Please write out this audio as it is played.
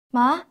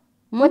Ma,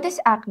 what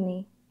is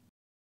acne?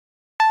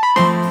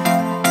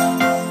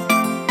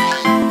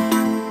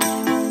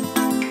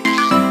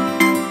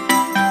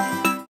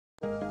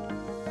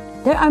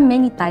 There are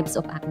many types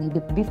of acne.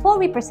 Before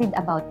we proceed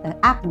about the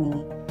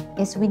acne,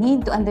 we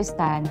need to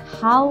understand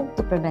how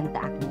to prevent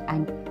the acne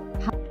and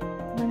how.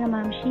 Mga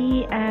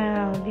mamshi,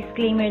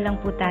 disclaimer lang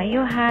po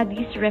tayo ha.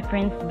 This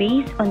reference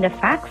based on the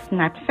facts,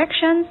 not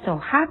fiction. So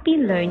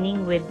happy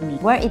learning with me.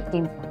 Where it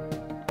came from.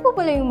 Ano po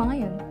pala yung mga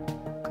yun?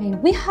 Okay,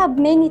 we have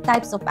many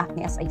types of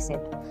acne, as I said.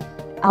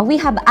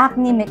 We have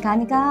acne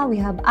mechanica, we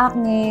have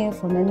acne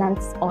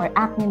fulminans or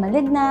acne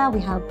maligna, we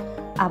have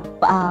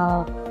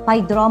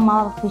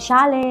pydroma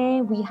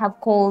faciale, we have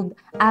called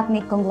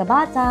acne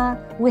conglobata,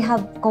 we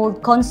have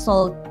called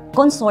consort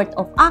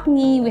of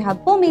acne, we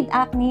have pomade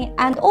acne,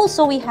 and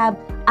also we have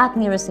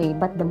acne rosacea.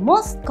 But the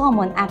most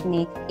common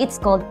acne, it's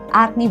called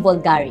acne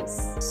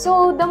vulgaris.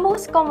 So, the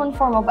most common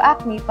form of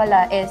acne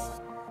pala is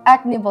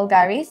acne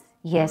vulgaris?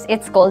 Yes,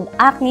 it's called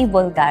acne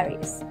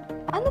vulgaris.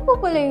 Ano po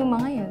pala yung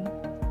mga yun?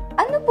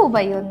 Ano po ba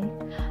yun?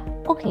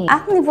 Okay,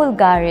 acne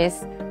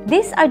vulgaris,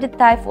 these are the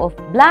type of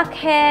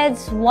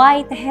blackheads,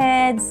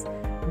 whiteheads,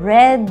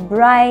 red,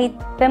 bright,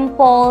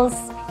 pimples,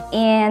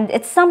 and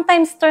it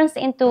sometimes turns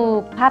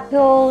into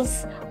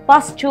papules,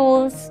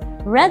 pustules,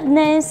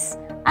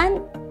 redness, and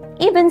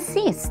even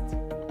cyst.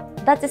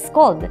 That is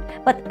called.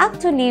 But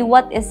actually,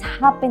 what is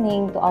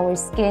happening to our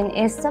skin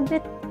is a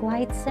bit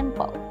quite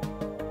simple.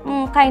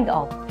 Kind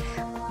of.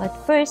 But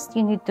first,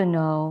 you need to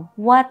know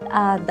what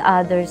are the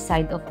other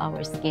side of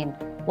our skin.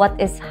 What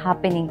is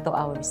happening to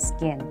our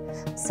skin.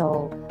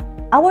 So,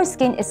 our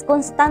skin is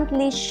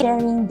constantly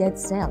sharing dead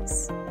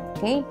cells.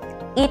 Okay?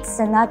 It's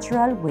a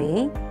natural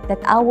way that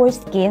our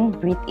skin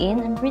breathe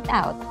in and breathe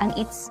out. And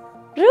it's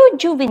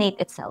rejuvenate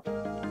itself.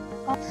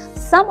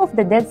 Some of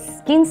the dead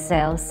skin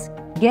cells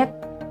get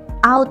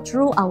out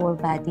through our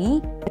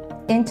body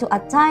into a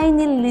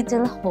tiny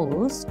little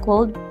holes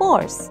called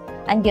pores.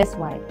 And guess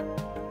what?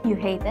 You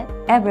hate it?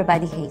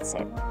 Everybody hates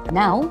it.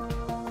 Now,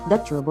 the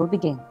trouble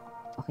begins.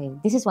 Okay,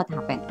 this is what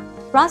happened.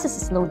 Process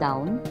slow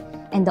down,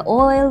 and the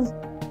oil,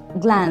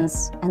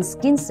 glands, and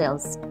skin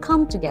cells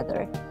come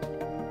together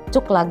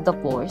to clog the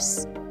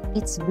pores.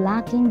 It's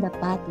blocking the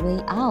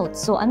pathway out.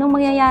 So, anong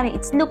mangyayari?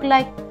 It's look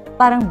like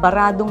parang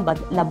baradong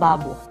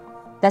lababo.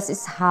 That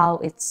is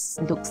how it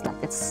looks like.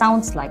 It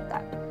sounds like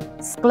that.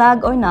 It's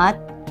clogged or not,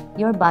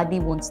 your body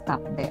won't stop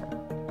there.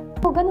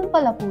 Oh, ganun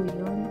pala po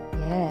yun.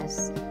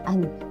 Yes.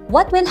 And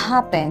what will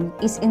happen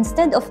is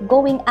instead of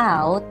going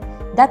out,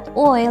 that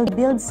oil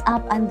builds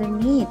up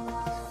underneath.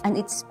 And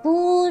it's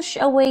push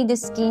away the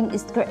skin,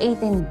 is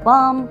creating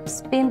bumps,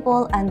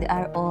 pimple, and they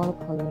are all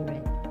color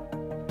red.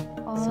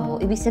 Oh. So,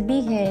 ibig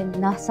sabihin,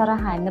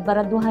 nasarahan,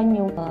 nabaraduhan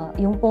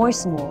yung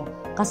pores mo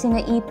kasi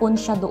naipon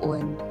siya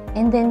doon.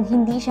 And then,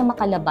 hindi siya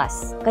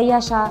makalabas.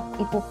 Kaya siya,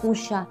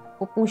 ipupush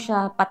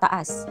siya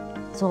pataas.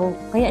 So,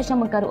 kaya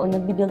siya magkaroon,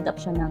 nag-build up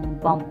siya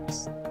ng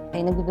bumps.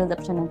 Kaya nag-build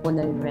up siya ng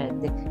color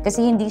red.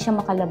 Kasi hindi siya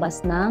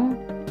makalabas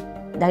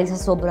dahil sa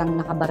sobrang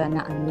nakabara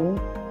na yung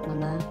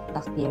mga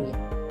bacteria.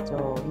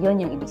 So, yun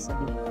yung ibig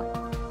sabihin ko.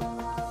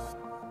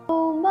 So,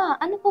 ma,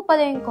 ano po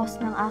pala yung cause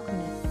ng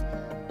acne?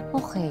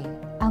 Okay.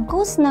 Ang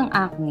cause ng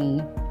acne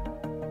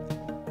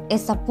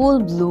is a full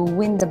blue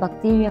when the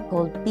bacteria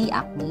called P.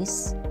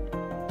 acnes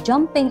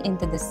jumping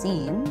into the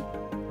scene.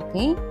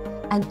 Okay?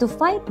 And to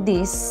fight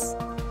this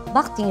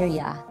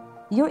bacteria,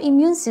 your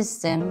immune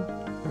system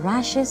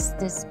rushes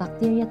this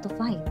bacteria to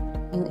fight.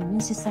 Yung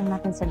immune system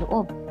natin sa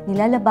loob,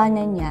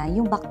 nilalabanan niya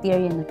yung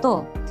bacteria na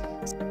to.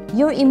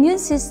 Your immune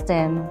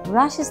system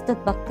rushes that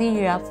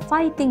bacteria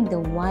fighting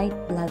the white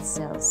blood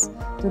cells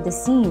to the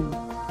scene.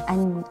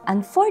 And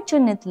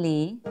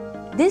unfortunately,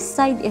 this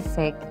side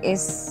effect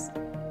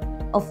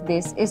of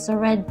this is a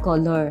red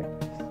color.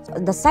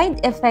 So the side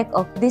effect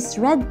of this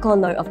red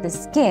color of the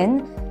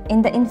skin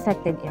in the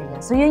infected area.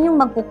 So yun yung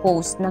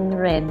magpo-cause ng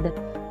red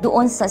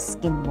doon sa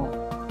skin mo.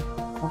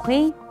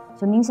 Okay?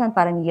 So, minsan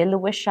parang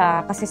yellowish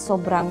siya kasi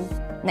sobrang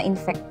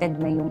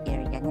na-infected na yung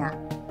area niya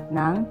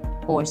ng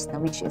pores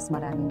na which is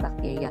maraming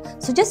bacteria.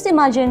 So, just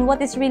imagine what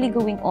is really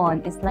going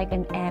on is like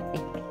an epic.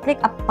 Like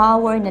a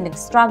power na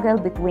nag-struggle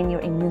between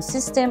your immune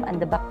system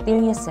and the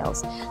bacteria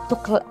cells to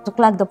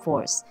clog the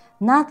pores.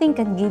 Nothing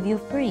can give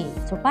you free.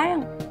 So,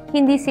 parang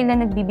hindi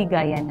sila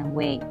nagbibigayan ng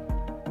way.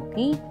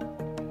 Okay?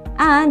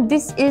 And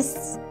this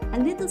is a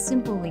little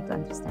simple way to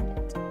understand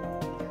it.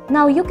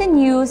 Now, you can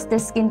use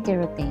the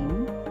skincare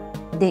routine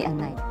day and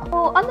night.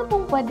 So, ano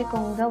pong pwede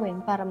kong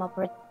gawin para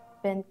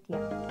ma-prevent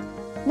yan?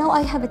 Now,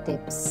 I have a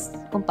tips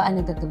kung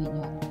paano gagawin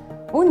yun.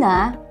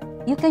 Una,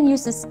 you can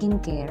use the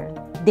skincare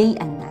day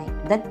and night.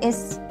 That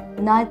is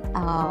not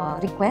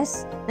a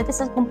request. That is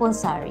a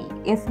compulsory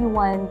if you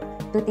want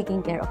to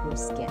taking care of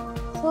your skin.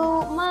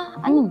 So, ma,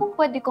 ano pong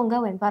pwede kong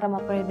gawin para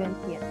ma-prevent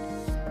yan?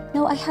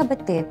 Now, I have a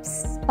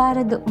tips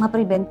para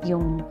ma-prevent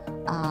yung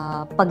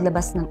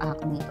paglabas ng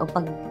acne o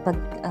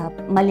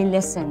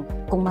malilesen.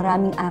 Kung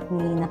maraming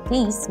acne na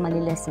case,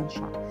 malilesen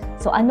siya.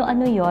 So,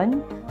 ano-ano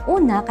yon?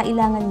 Una,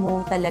 kailangan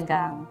mo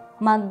talagang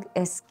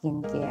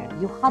mag-skincare.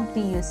 You have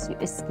to use your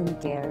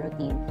skincare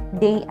routine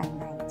day and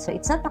night. So,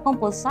 it's not a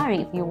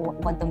compulsory if you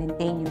want to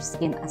maintain your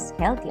skin as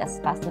healthy as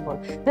possible.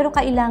 Pero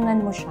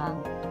kailangan mo siyang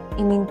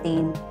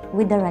i-maintain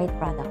with the right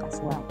product as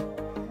well.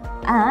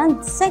 And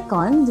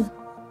second,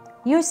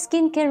 your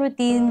skincare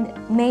routine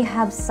may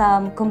have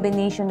some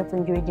combination of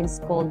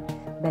ingredients called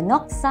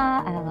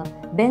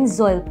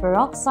benzoyl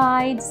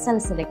peroxide,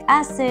 salicylic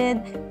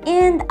acid,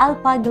 and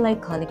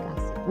alpha-glycolic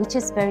acid, which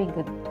is very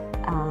good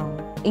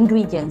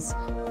ingredients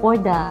for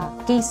the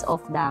case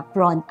of the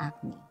prone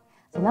acne.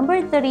 So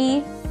number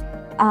 3,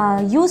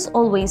 use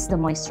always the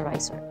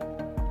moisturizer.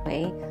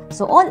 Okay?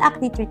 So all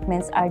acne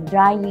treatments are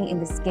drying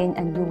in the skin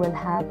and you will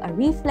have a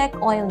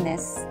reflect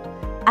oilness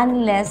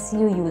unless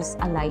you use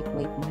a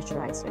lightweight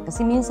moisturizer.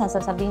 Kasi minsan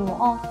sasabihin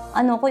mo,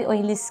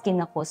 oily skin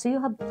ako. So you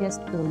have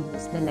just to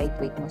use the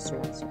lightweight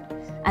moisturizer.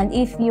 And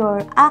if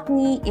your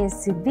acne is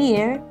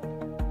severe,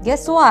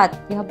 guess what?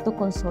 You have to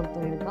consult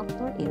your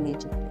doctor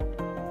immediately.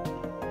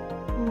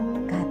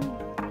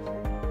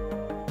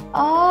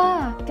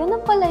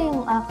 Ganun pala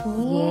yung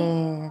acne?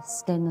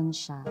 Yes, ganun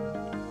siya.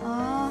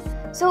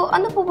 So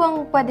ano po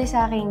bang pwede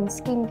sa aking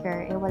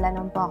skincare? Wala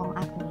naman po akong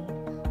acne.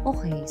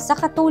 Okay, sa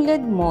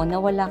katulad mo na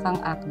wala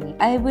kang acne,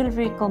 I will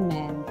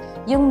recommend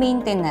yung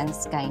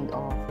maintenance kind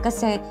of.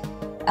 Kasi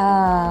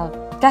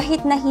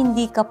kahit na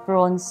hindi ka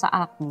prone sa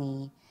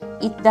acne,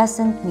 it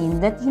doesn't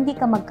mean that hindi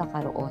ka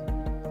magkakaroon.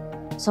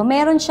 So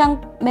meron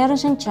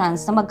siyang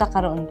chance na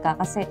magkakaroon ka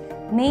kasi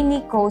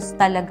mainly cause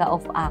talaga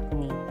of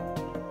acne.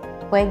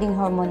 Pwedeng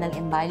hormonal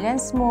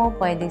imbalance mo,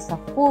 pwede sa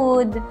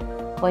food,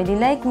 pwede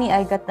like me,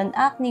 I got an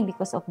acne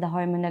because of the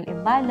hormonal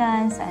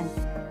imbalance and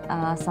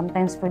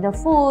sometimes for the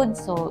food.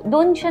 So,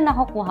 doon siya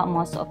nakukuha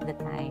most of the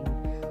time.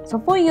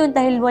 So, for you,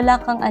 dahil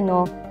wala kang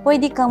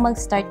pwede kang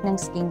mag-start ng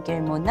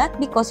skincare mo. Not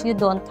because you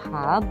don't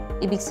have,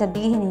 ibig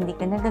sabihin hindi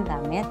ka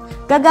nagagamit.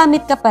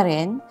 Gagamit ka pa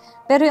rin,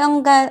 pero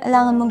ang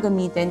kailangan mong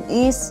gamitin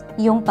is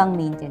yung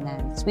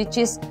pang-maintenance, which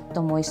is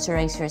to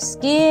moisturize your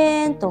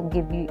skin, to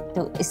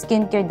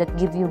skincare that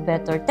give you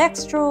better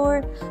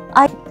texture.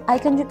 I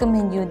can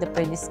recommend you the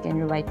Pearly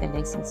Skin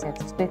Revitalizing Set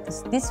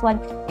because this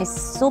one is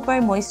super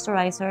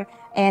moisturizer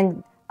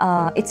and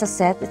it's a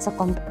set. It's a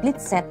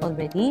complete set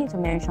already. So,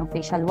 meron siyang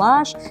facial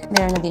wash,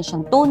 meron na din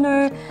siyang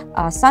toner,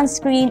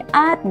 sunscreen,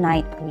 at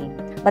night cream.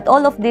 But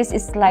all of this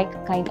is like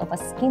kind of a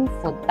skin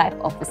food type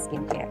of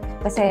skincare.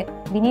 Kasi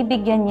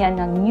binibigyan niya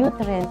ng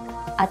nutrient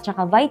at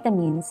saka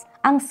vitamins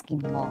ang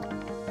skin mo.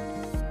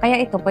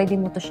 Kaya ito, pwede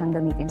mo to siyang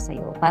gamitin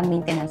sa'yo.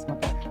 Pang-maintenance mo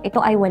to.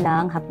 Ito ay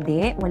walang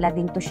hapde, wala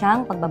din to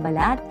siyang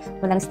pagbabalat,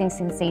 walang sting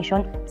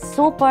sensation,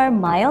 super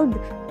mild.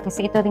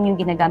 Kasi ito rin yung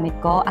ginagamit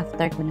ko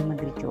after ko na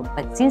mag-rejuve.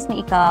 But since na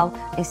ikaw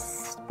is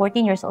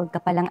 14 years old ka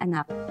palang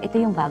anak,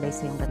 ito yung bagay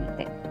sa'yong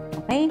gamitin.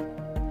 Okay?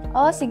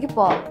 Sige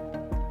po.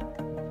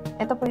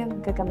 Ito po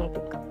yung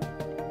gagamitin ko.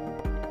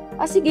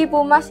 Sige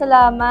po,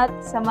 salamat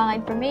sa mga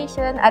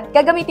information at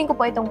gagamitin ko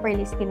po itong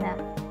Pearly Skin na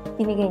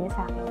binigay niya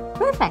sa akin.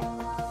 Perfect!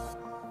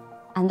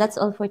 And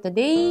that's all for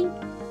today.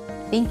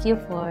 Thank you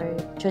for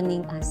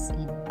tuning us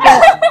in.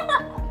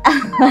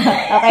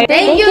 Okay.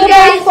 Thank you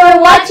guys for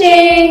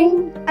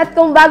watching! At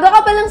kung bago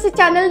ka pa lang sa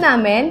channel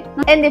namin,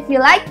 and if you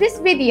like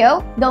this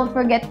video, don't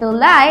forget to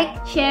like,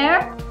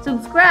 share,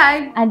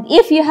 subscribe. And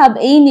if you have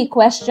any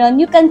question,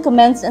 you can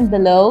comment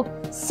below.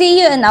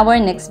 See you in our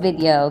next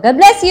video. God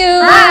bless you!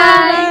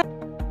 Bye!